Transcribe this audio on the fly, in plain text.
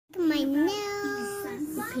My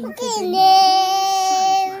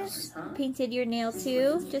nails. Painted your nail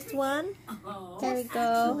too? Just one? There we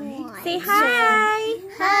go. Say hi.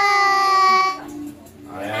 Hi.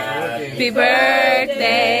 Happy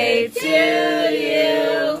birthday to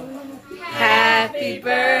you. Happy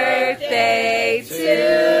birthday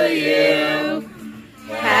to you.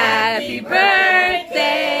 Happy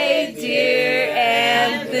birthday, dear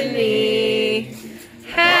Anthony.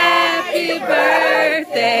 Happy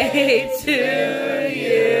birthday to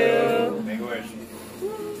you. Make a wish.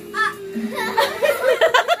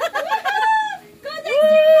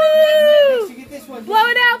 Blow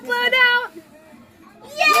it out, blow it out.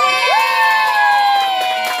 Yay!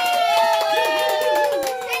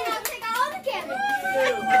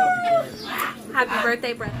 Happy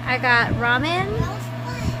birthday, Brent. I got ramen,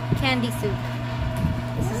 candy soup.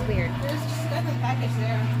 This is weird. There's just another package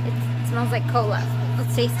there. It smells like cola.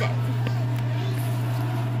 Let's taste it.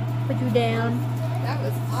 Put you down. That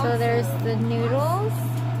was awesome. So there's the noodles.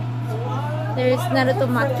 There's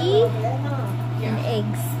narutomaki and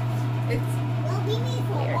eggs. It's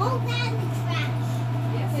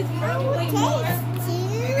it's probably more.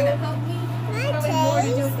 You're gonna help me. Probably more to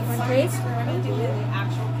do with the science than to do with the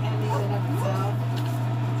actual candies in itself.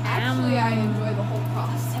 Actually, I enjoy the whole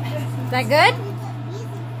process. Is that good?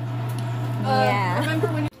 Yeah. Remember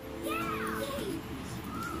when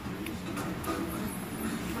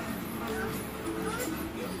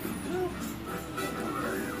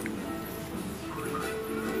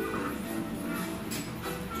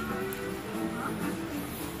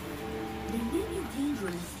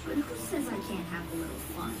But who says I can't have a little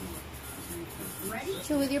fun? Ready?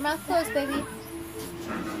 Chew with your mouth closed, baby.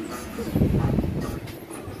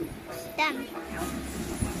 Done.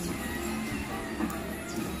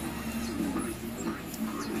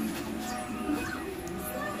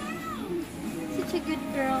 Such a good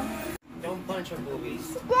girl. Don't punch her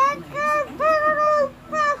boobies.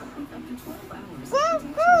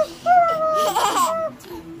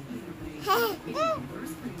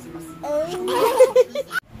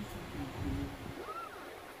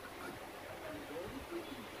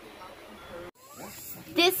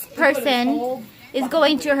 This person is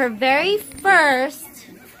going to her very first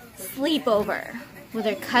sleepover with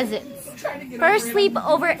her cousins. First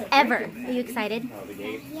sleepover ever. Are you excited?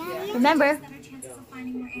 Remember?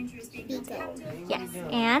 Yes,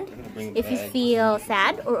 and if you feel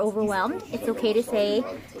sad or overwhelmed, it's okay to say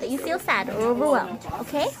that you feel sad or overwhelmed,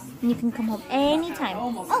 okay? And you can come home anytime.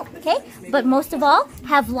 Oh, okay? But most of all,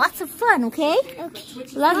 have lots of fun, okay? Okay.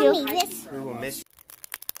 Love you. Mommy, this. We will miss you.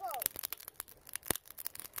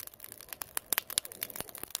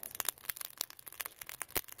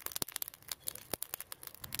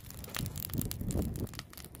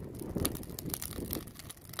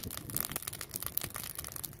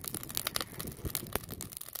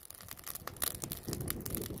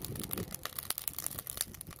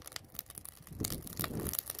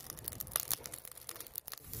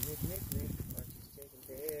 Archie's taking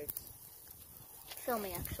pics.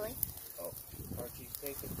 Filming, actually. Oh, Archie's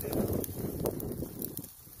taking pics.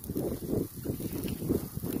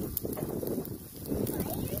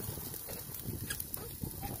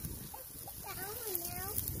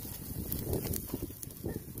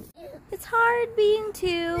 It's hard being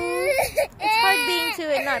two. It's hard being two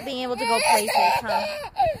and not being able to go places, huh?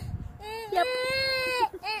 Yep.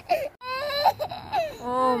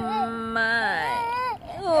 Oh my.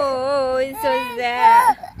 Oh, it's so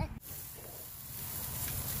sad.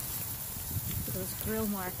 Those grill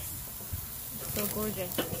marks. So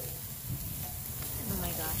gorgeous. Oh my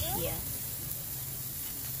gosh, yes.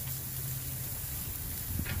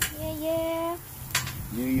 Yeah, yeah.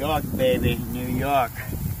 New York, baby. New York.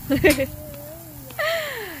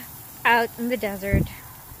 Out in the desert.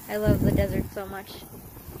 I love the desert so much.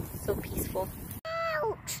 So peaceful.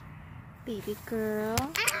 Ouch. Baby girl.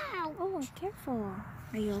 Ow. Oh, careful.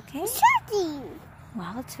 Are you okay? Sharky.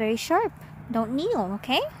 Well, it's very sharp. Don't kneel,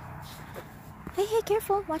 okay? Hey, hey,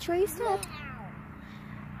 careful. Watch where you step.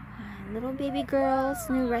 Little baby girl's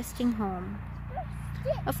new resting home.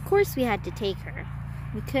 Of course we had to take her.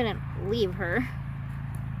 We couldn't leave her.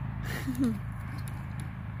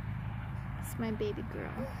 It's my baby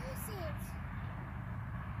girl.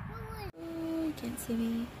 Oh, you can't see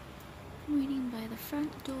me. I'm waiting by the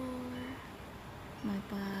front door. My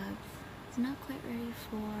Bubs is not quite ready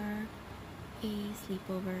for a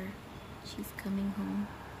sleepover. She's coming home.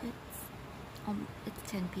 It's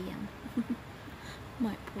 10 p.m.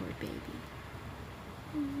 My poor baby.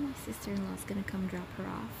 Oh, my sister-in-law's gonna come drop her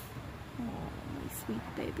off. Oh, my sweet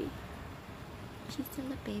baby. She's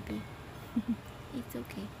still a baby. It's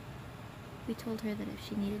okay. we told her that if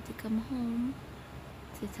she needed to come home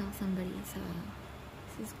to tell somebody, so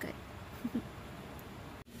this is good.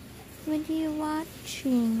 What are you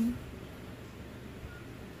watching?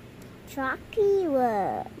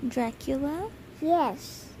 Dracula. Dracula?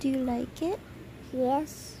 Yes. Do you like it?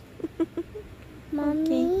 Yes.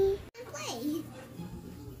 Mommy. Play.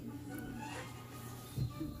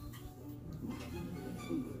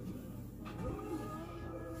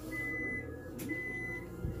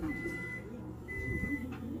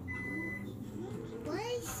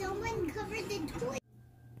 Why someone covered the toy?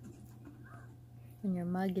 When your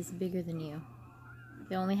mug is bigger than you.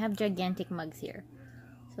 They only have gigantic mugs here.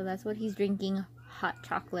 So that's what he's drinking hot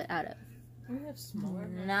chocolate out of. We have smaller.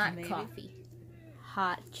 Not coffee.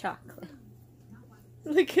 Hot chocolate.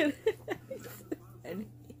 Look at it.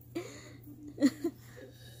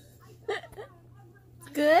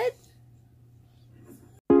 Good?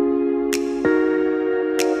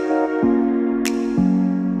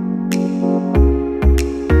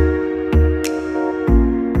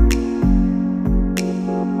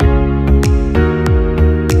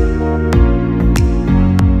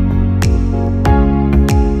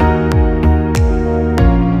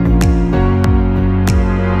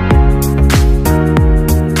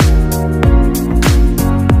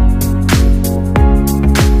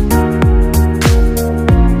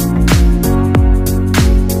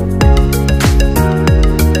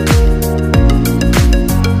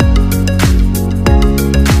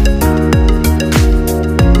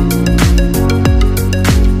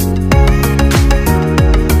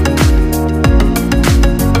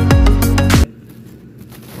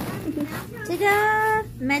 Ta-da!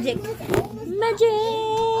 Magic!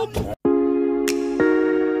 Magic!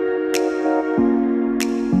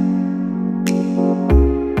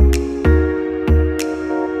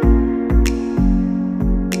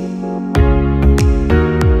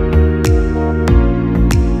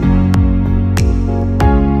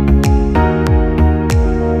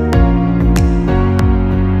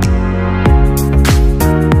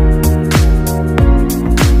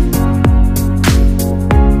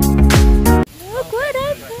 Look what I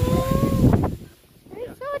found!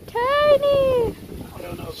 They're so tiny!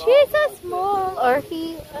 She's so small, or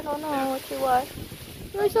he, I don't know what she was.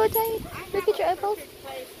 You're so tiny. Look at your eyeballs.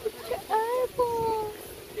 Look at your eyeballs.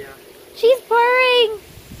 Yeah. She's purring!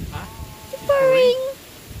 She's purring!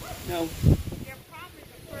 No.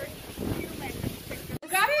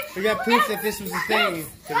 We got proof that this was a thing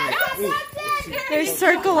today. Ooh. They're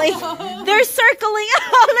circling. They're circling.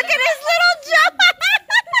 Oh, look at his little jump!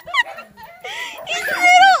 His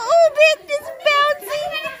little orbit is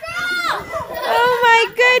bouncing. Oh my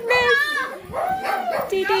goodness.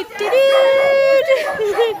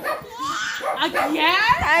 Again?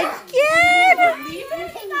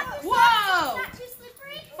 Whoa!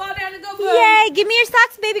 Fall down and go boom. Yay! Give me your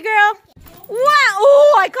socks, baby girl. Wow!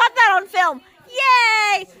 Oh, I caught that on film.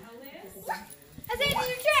 Yay!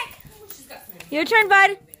 Your turn,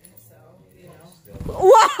 bud.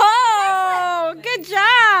 Whoa! Good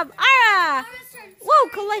job, Ara.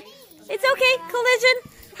 Whoa! It's okay. Collision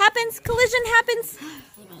happens. Collision happens.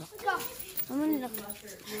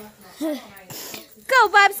 Go,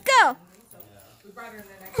 Bubs. Go.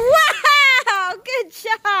 Wow! Good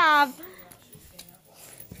job.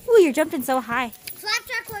 Ooh, you're jumping so high.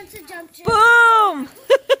 Flapjack wants to jump too. Boom!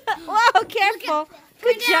 Whoa, careful.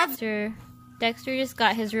 Good job. Dexter just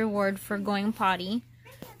got his reward for going potty.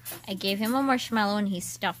 I gave him a marshmallow and he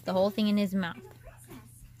stuffed the whole thing in his mouth.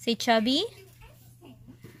 Say chubby.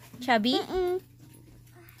 Chubby.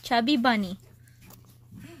 Chubby bunny.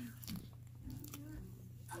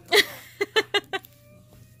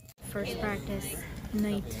 First practice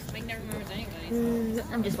night.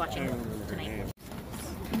 I'm just watching tonight.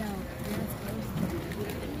 No.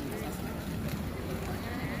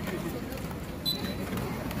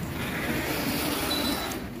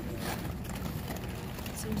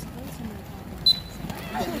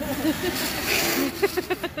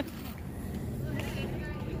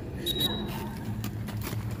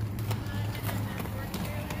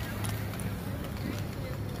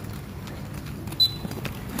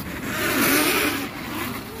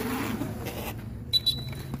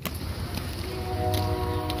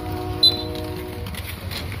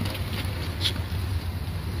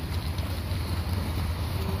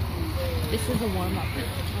 This is a warm-up.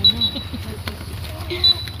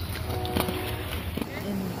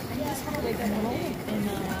 I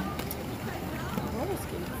know.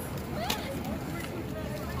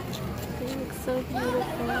 They look so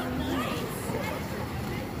beautiful.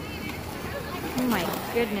 Oh my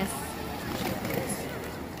goodness.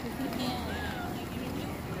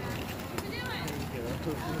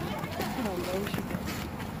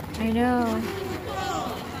 I know.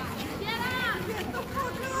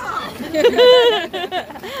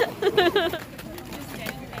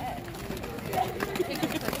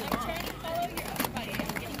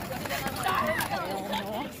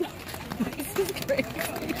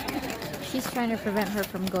 She's trying to prevent her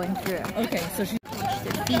from going through. Okay, so she.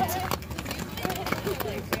 Feet.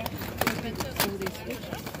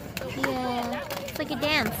 Yeah, it's like a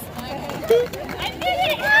dance.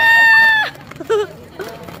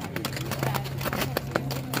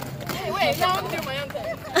 Wait, now I'm doing my own thing.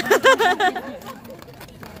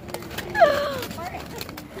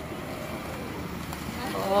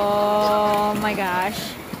 Oh my gosh.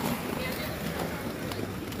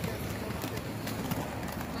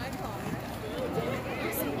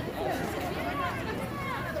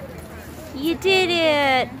 You did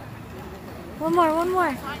it! One more, one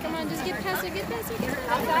more. Come on, just get past her, get past her, get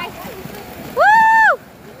past her. Woo!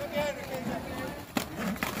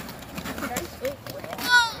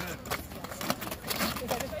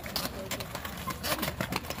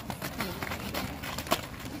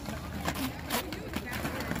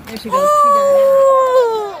 There she goes. She got it.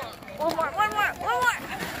 One more, one more, one more.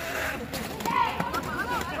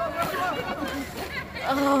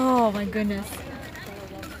 Oh my goodness.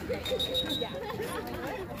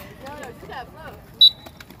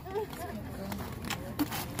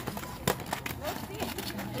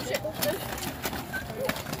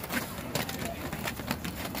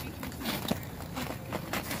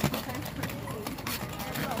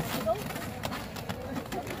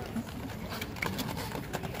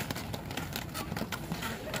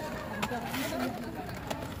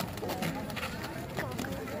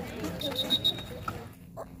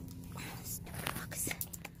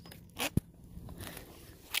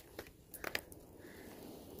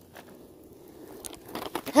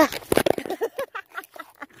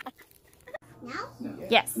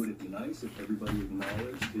 Yes. Would it be nice if everybody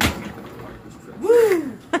acknowledged his trip?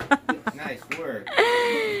 Woo! Nice work.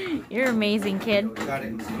 You're amazing, kid. Got it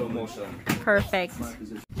in slow motion. Perfect.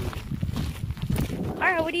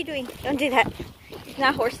 Alright, what are you doing? Don't do that. It's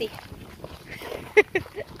not horsey.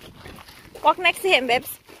 Walk next to him,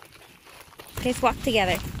 Bibs. Guys, walk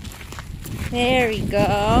together. There we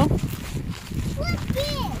go.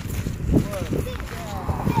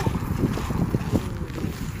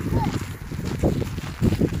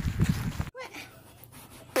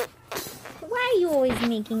 Why are you always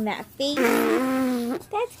making that face?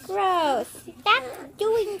 That's gross. Stop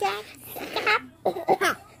doing that. Stop.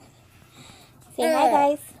 Say hi,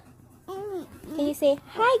 guys. Can you say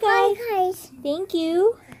hi, guys? Hi, guys. Thank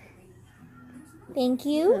you. Thank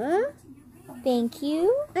you. Thank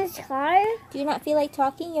you. It's a car. Do you not feel like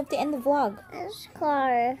talking? You have to end the vlog. It's a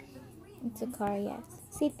car. It's a car, yes.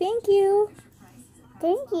 Say thank you.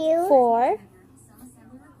 Thank you. Four.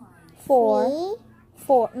 Me.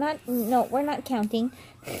 No, we're not counting.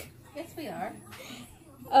 Yes, we are.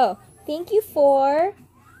 Oh, thank you for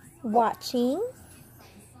watching.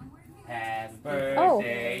 Happy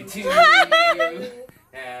birthday to you. Happy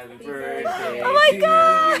birthday Oh my to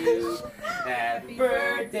gosh. you. Happy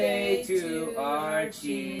birthday to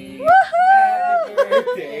Archie. Woohoo! Happy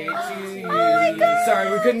birthday to you. Oh my God.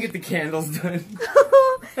 Sorry, we couldn't get the candles done.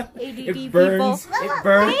 ADD It burns. people. It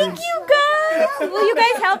burns. Thank you, guys. Will you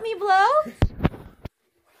guys help me blow?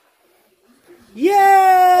 Yay!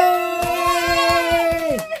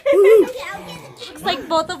 Woo! Looks like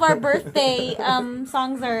both of our birthday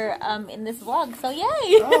songs are in this vlog, so yay!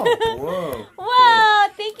 Oh, whoa. Wow,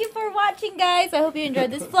 thank you for watching, guys. I hope you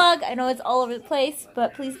enjoyed this vlog. I know it's all over the place,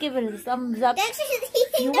 but please give it a thumbs up if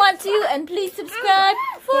you want to, and please subscribe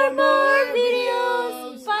for more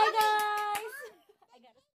videos. Bye, guys.